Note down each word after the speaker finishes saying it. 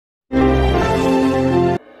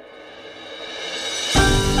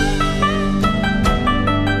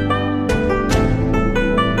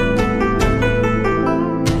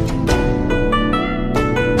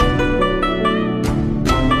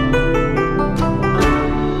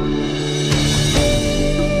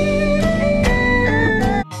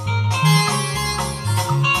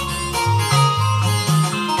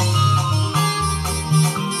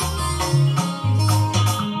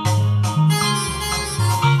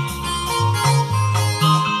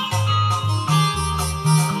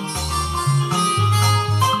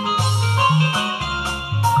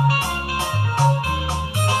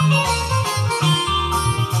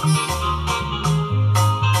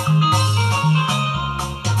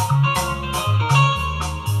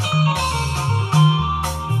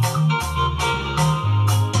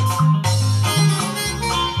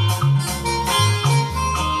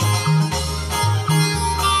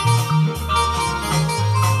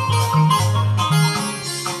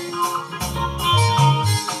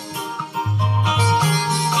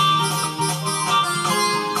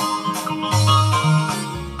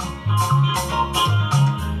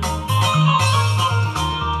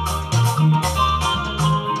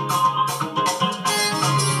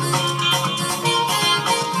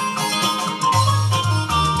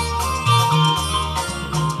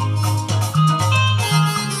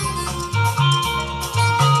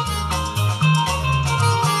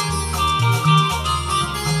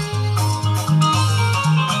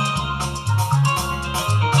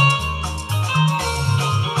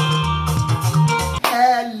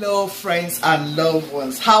friends and loved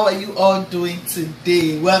ones. How are you all doing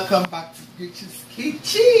today? Welcome back to Gucci's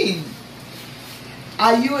Kitchen.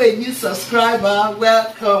 Are you a new subscriber?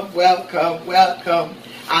 Welcome, welcome, welcome,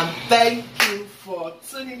 and thank you for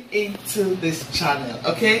tuning into this channel.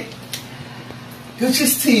 Okay,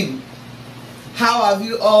 Gucci's team, how have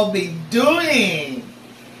you all been doing?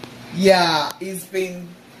 Yeah, it's been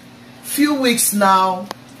few weeks now.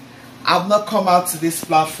 I've not come out to this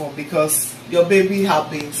platform because your baby have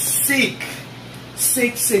been sick,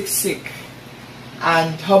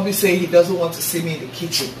 and hubby say he doesn't want to see me in the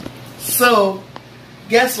kitchen. So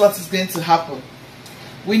guess what is going to happen?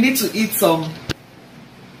 We need to eat some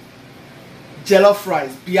jollof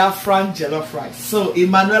rice, Biafran jollof rice. So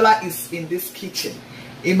Emanuela is in this kitchen.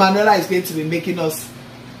 Emanuela is going to be making us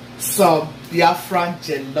some Biafran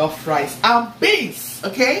jollof rice and beans.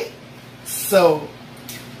 Okay, so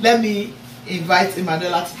let me invite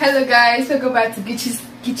Emanuela. Hello guys, welcome back to Gucci's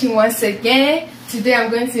Kitchen once again. Today I'm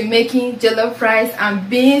going to be making jollof rice and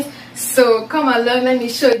beans. So come along, let me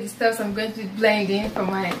show you the stuff I'm going to be blending for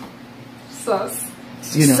my sauce.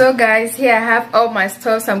 So guys, here I have all my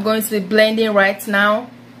stuff I'm going to be blending right now.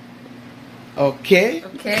 Okay.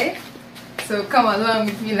 Okay. So come along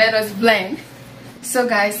with me, let us blend. So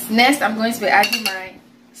guys, next I'm going to be adding my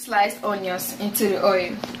sliced onions into the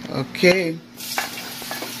oil. Okay.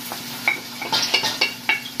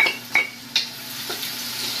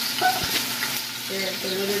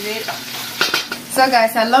 A little bit. So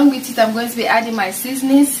guys, along with it I'm going to be adding my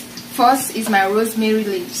seasonings. First is my rosemary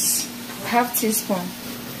leaves, half teaspoon.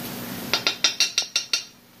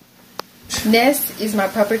 Next is my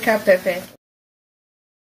paprika pepper.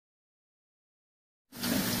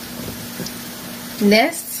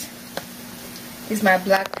 Next is my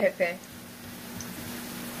black pepper.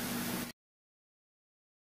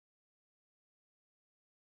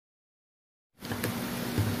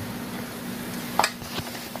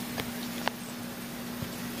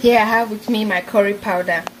 Here I have with me my curry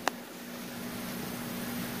powder.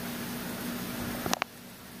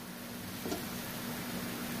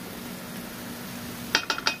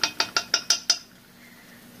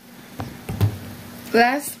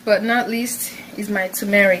 Last but not least is my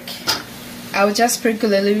turmeric. I will just sprinkle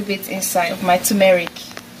a little bit inside of my turmeric.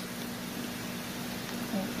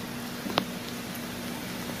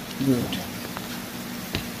 Good.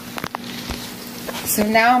 So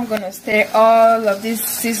now I'm going to stir all of these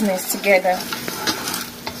seasonings together.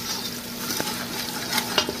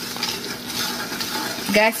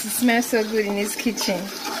 Guys, it smells so good in this kitchen.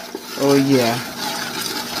 Oh yeah.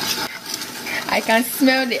 I can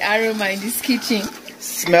smell the aroma in this kitchen.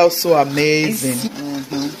 Smells so amazing.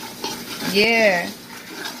 Yeah.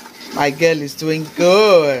 My girl is doing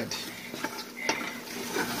good.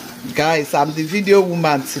 Guys, I'm the video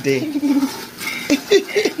woman today.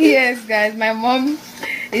 Yes guys, my mom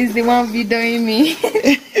is the one videoing me.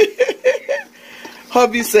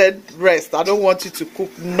 Hubby said rest, I don't want you to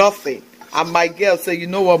cook nothing. And my girl said, you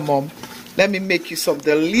know what mom, let me make you some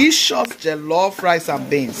delicious jollof rice and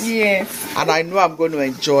beans. Yes. And I know I'm going to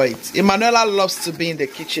enjoy it. Emanuela loves to be in the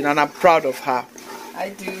kitchen and I'm proud of her. I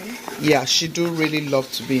do. Yeah, she do really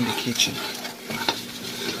love to be in the kitchen.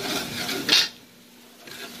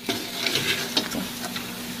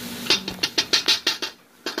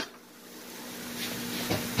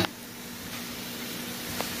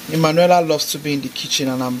 Emanuela loves to be in the kitchen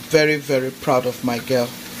and I'm very, very proud of my girl.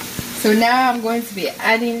 So now I'm going to be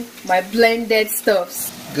adding my blended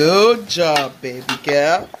stuffs. Good job, baby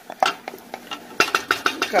girl.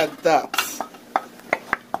 Look at that.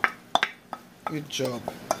 Good job.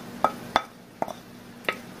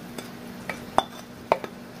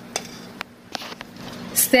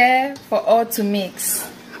 Stir for all to mix.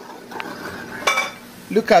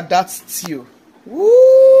 Look at that stew.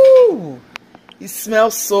 Woo! It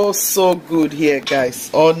smells so good here, guys.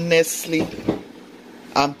 Honestly,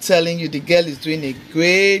 I'm telling you, the girl is doing a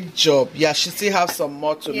great job. Yeah, she still have some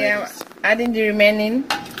more tomatoes. Yeah, adding the remaining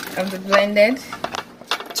of the blended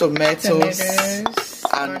tomatoes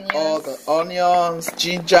and onions. All the onions,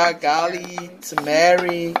 ginger, garlic,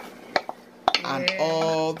 turmeric, and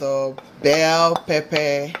all the bell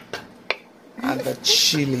pepper and the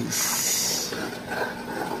chilies.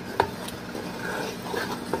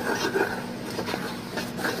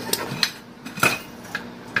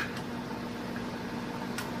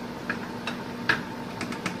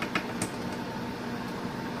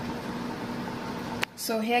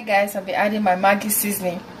 So here guys, I'll be adding my Maggi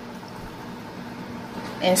seasoning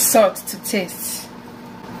and salt to taste.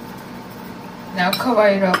 Now cover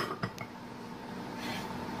it up.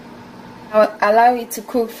 I'll allow it to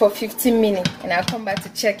cook for 15 minutes and I'll come back to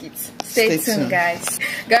check it. Stay tuned, guys.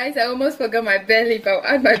 Guys, I almost forgot my bay leaf. I'll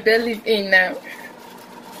add my bay leaf in now.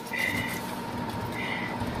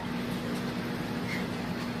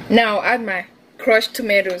 Now I'll add my crushed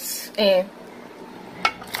tomatoes in.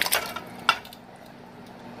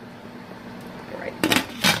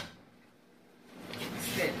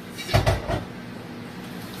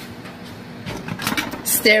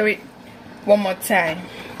 Stir it one more time.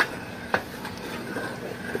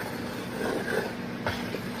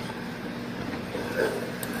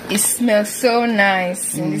 It smells so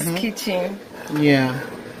nice in this kitchen. Yeah.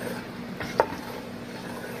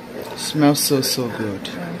 It smells so good.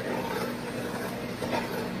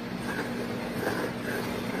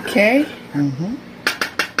 Okay.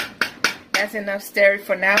 That's enough stir it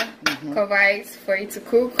for now. Cover it for it to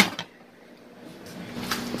cook.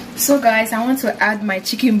 So guys, I want to add my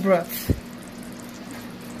chicken broth.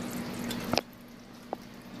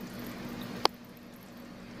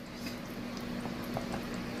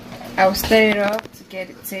 I'll stir it up to get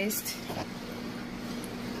a taste.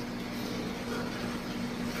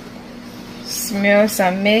 Smells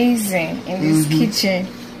amazing in this kitchen.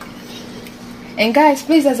 And guys,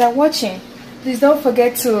 please, as you're watching, please don't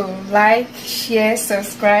forget to like, share,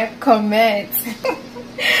 subscribe, comment.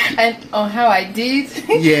 And on how I did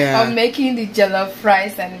on making the jollof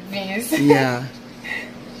rice and beans. Yeah.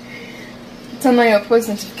 Turn on your post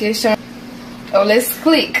notification. Oh, let's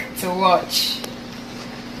click to watch.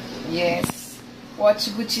 Yes. Watch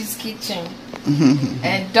Gucci's Kitchen.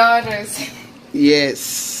 And daughters.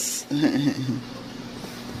 Yes.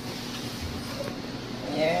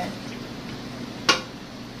 Yeah.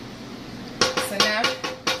 So now,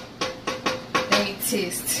 let me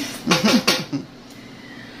taste.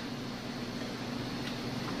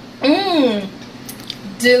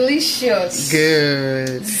 Delicious.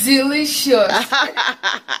 Good. Delicious.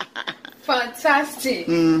 Fantastic.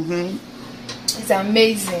 It's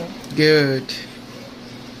amazing. Good.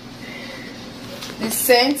 The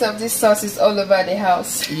scent of this sauce is all over the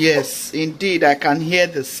house. Yes, indeed, I can hear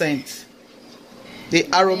the scent. The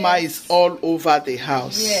aroma is all over the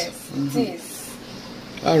house. Yes, it is.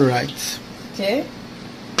 All right. Okay.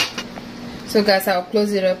 So guys, I'll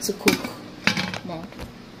close it up to cook more.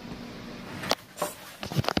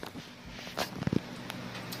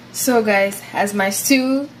 So guys, as my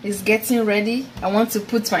stew is getting ready, I want to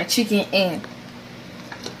put my chicken in.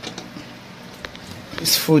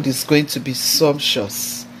 This food is going to be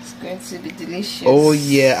sumptuous. It's going to be delicious. Oh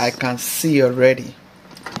yeah, I can see already.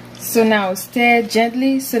 So now stir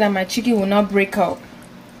gently so that my chicken will not break up.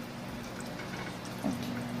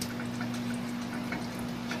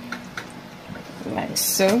 Like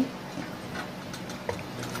so.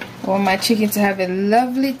 I want my chicken to have a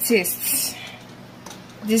lovely taste.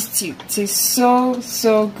 This stew tastes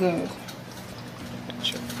so good.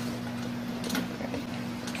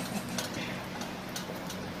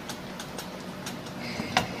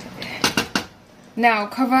 Now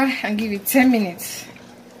cover and give it 10 minutes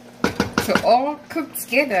to all cook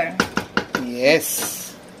together.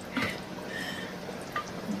 Yes.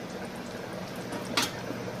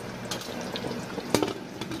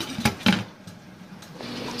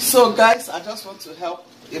 So guys, I just want to help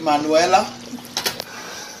Emanuela.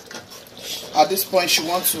 At this point, she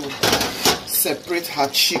wants to separate her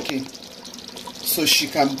chicken so she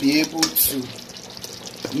can be able to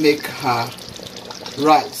make her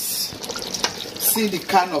rice. See the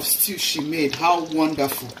kind of stew she made, how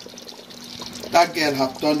wonderful. That girl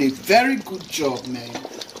has done a very good job, man.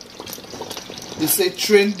 They say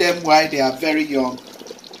train them while they are very young.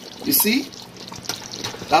 You see?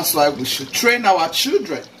 That's why we should train our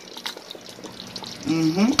children.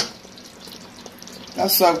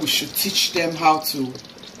 That's why we should teach them how to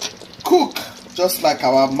cook, just like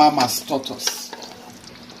our mamas taught us.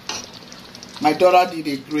 My daughter did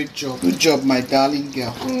a great job. Good job, my darling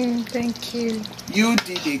girl. Thank you. You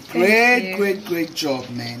did a great job,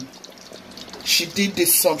 man. She did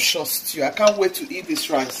this sumptuous stew. I can't wait to eat this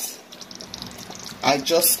rice. I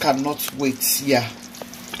just cannot wait. Yeah.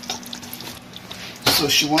 So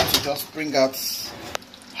she wants to just bring out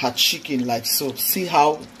her chicken like so. See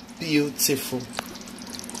how beautiful.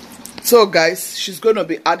 So guys, she's going to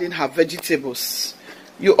be adding her vegetables.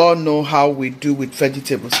 You all know how we do with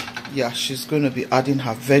vegetables. Yeah, she's going to be adding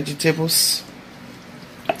her vegetables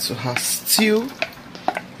to her stew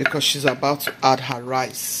because she's about to add her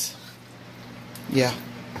rice. Yeah.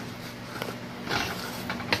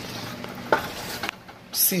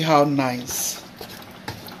 See how nice.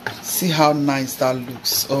 See how nice that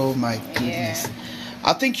looks. Oh my goodness.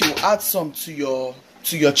 I think you add some to your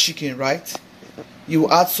chicken, right? you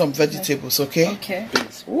add some vegetables, okay? Okay.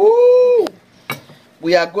 Please. Woo!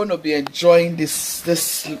 We are going to be enjoying this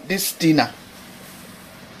dinner.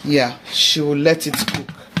 Yeah, she will let it cook.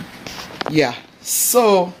 Yeah,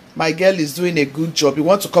 so my girl is doing a good job. You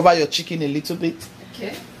want to cover your chicken a little bit?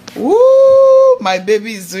 Okay. Woo! My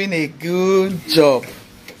baby is doing a good job.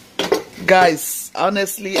 Guys,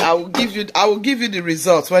 honestly, I will give you the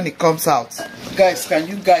results when it comes out. Guys, can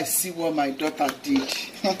you guys see what my daughter did?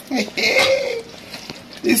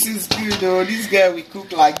 This is good though. This girl will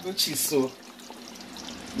cook like Gucci, so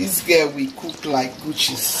this girl will cook like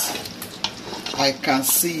Gucci's. I can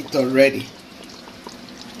see it already.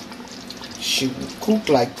 She will cook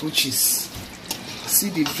like Gucci's. See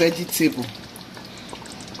the vegetable.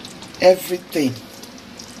 Everything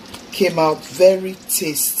came out very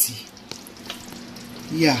tasty.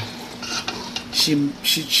 Yeah.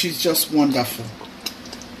 She's just wonderful.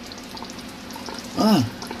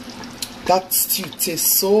 That stew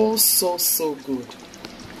tastes so good.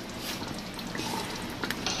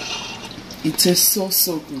 It tastes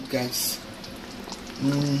so good, guys.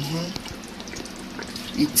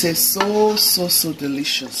 It tastes so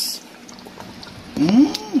delicious.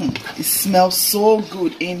 It smells so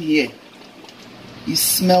good in here. It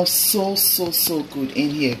smells so good in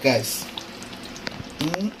here, guys.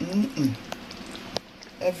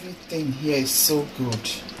 Everything here is so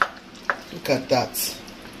good. Look at that.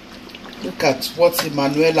 Look at what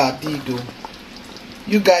Emanuela did though.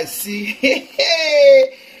 You guys see?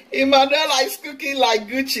 Emanuela is cooking like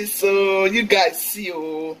Gucci, so you guys see,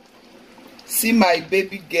 oh. See my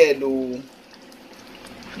baby girl, oh.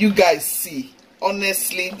 You guys see.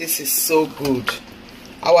 Honestly, this is so good.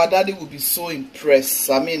 Our daddy will be so impressed.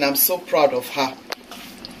 I mean, I'm so proud of her.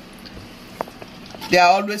 They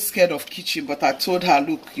are always scared of kitchen, but I told her,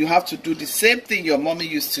 look, you have to do the same thing your mommy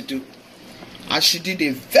used to do. And she did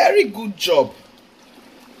a very good job.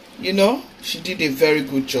 You know, she did a very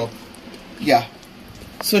good job. Yeah.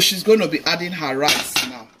 So she's going to be adding her rice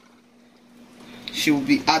now. She will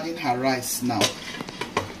be adding her rice now.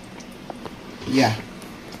 Yeah.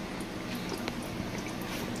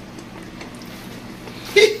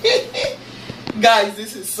 Guys,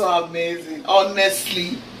 this is so amazing.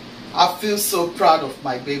 Honestly, I feel so proud of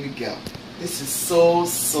my baby girl. This is so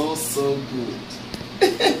good.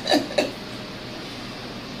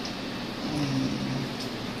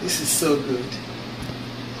 This is so good.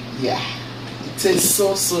 Yeah. It tastes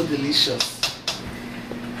so delicious.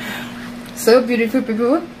 So beautiful,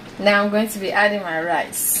 people. Now I'm going to be adding my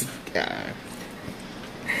rice. Yeah.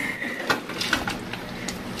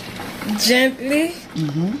 Gently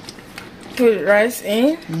put rice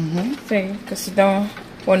in, because you don't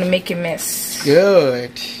want to make a mess.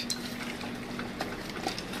 Good.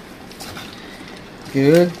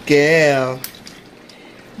 Good girl.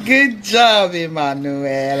 Good job,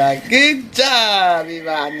 Emanuela. Good job,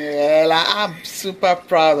 Emanuela. I'm super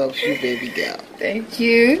proud of you, baby girl. Thank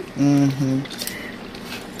you.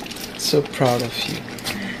 So proud of you.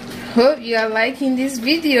 Hope you are liking this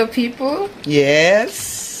video, people.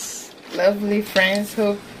 Yes. Lovely friends,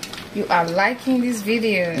 hope you are liking this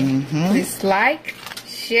video. Please like,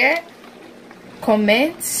 share,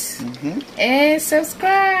 comment, and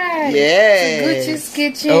subscribe. Yes. To Gucci's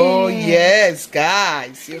Kitchen. Oh yes,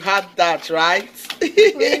 guys, you had that right.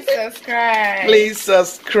 Please subscribe. Please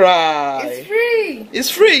subscribe. It's free. It's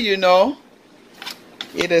free, you know.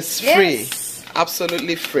 It is free. Yes.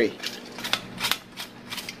 Absolutely free.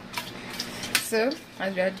 So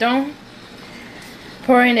as we are done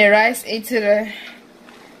pouring the rice into the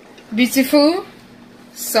beautiful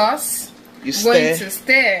sauce, You going stir. to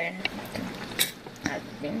stir. Add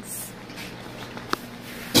beans.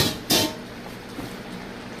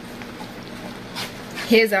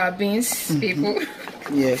 Here's our beans, people.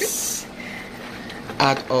 Yes.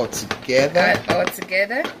 Add all together. Add all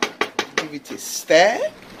together. Give it a stir.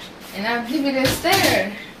 And I'll give it a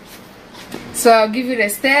stir. So I'll give it a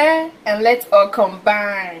stir and let's all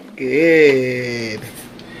combine. Good.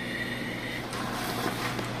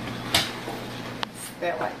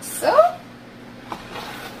 Stir like so.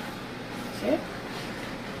 Okay.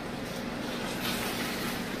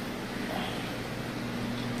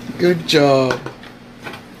 Good job.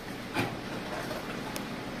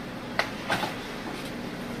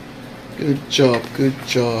 Good job. Good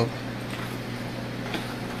job.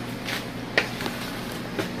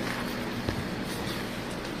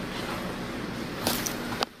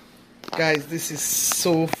 Guys, this is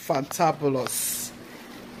so fantabulous.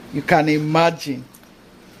 You can imagine.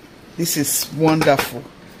 This is wonderful.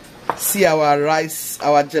 See our rice,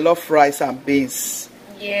 our jollof rice and beans.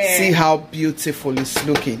 Yeah. See how beautiful it's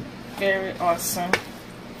looking. Very awesome.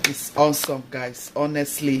 It's awesome, guys.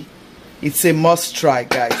 Honestly, it's a must try,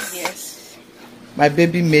 guys. Yes. My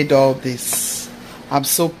baby made all this. I'm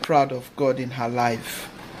so proud of God in her life.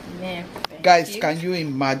 Amen. Guys, can you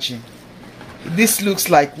imagine? This looks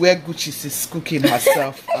like where Gucci is cooking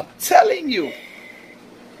herself. I'm telling you.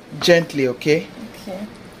 Gently, okay? Okay.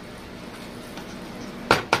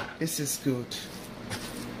 This is good.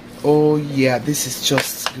 Oh yeah, this is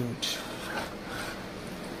just good.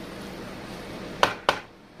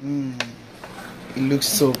 It looks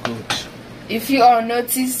so good. If you all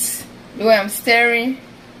notice the way I'm staring,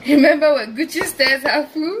 remember when Gucci stares her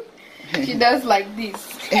food? She does like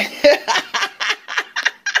this. She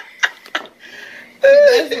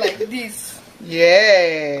does like this.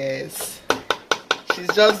 Yes. She's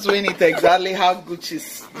just doing it exactly how Gucci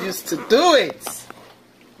used to do it.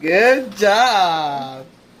 Good job.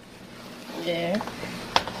 Yeah.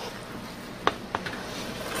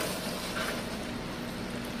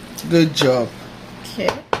 Good job. Okay.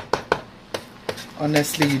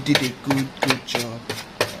 Honestly, you did a good job.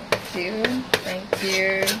 Thank you. Thank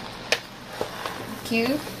you. Thank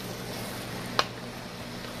you.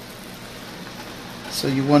 So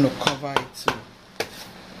you want to cover it to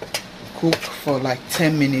cook for like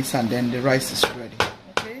 10 minutes and then the rice is ready.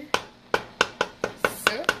 Okay.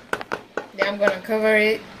 So then I'm gonna cover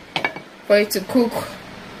it for it to cook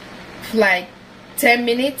for like 10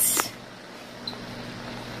 minutes.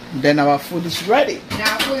 Then our food is ready.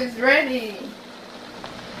 Now food is ready.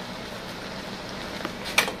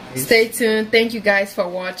 Stay tuned. Thank you guys for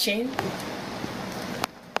watching.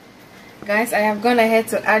 Guys, I have gone ahead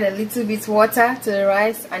to add a little bit water to the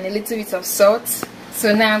rice and a little bit of salt.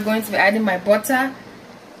 So now I'm going to be adding my butter.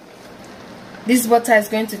 This butter is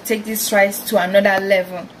going to take this rice to another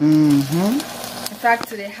level. In fact,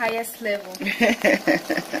 to the highest level.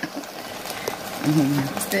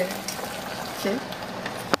 Okay.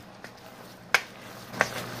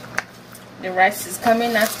 The rice is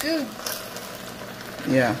coming out good.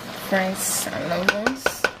 Yeah. Rice and loved ones.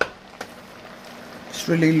 It's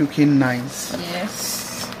really looking nice.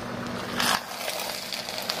 Yes.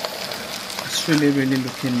 It's really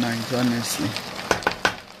looking nice, honestly.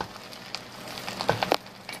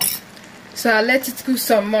 So I'll let it cook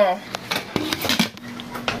some more.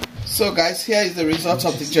 So guys, here is the result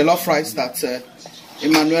of the jollof rice that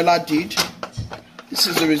Emanuela did. This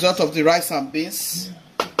is the result of the rice and beans.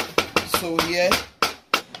 So here,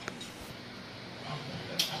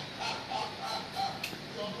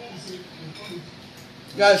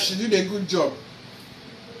 guys, she did a good job.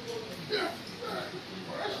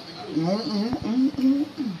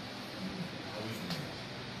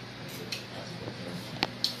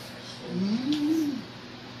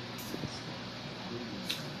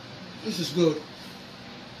 This is good.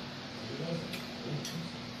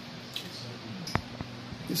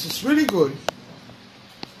 This is really good.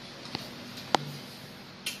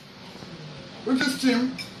 With this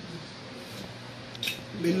team,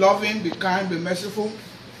 be loving, be kind, be merciful.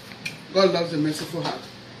 God loves a merciful heart.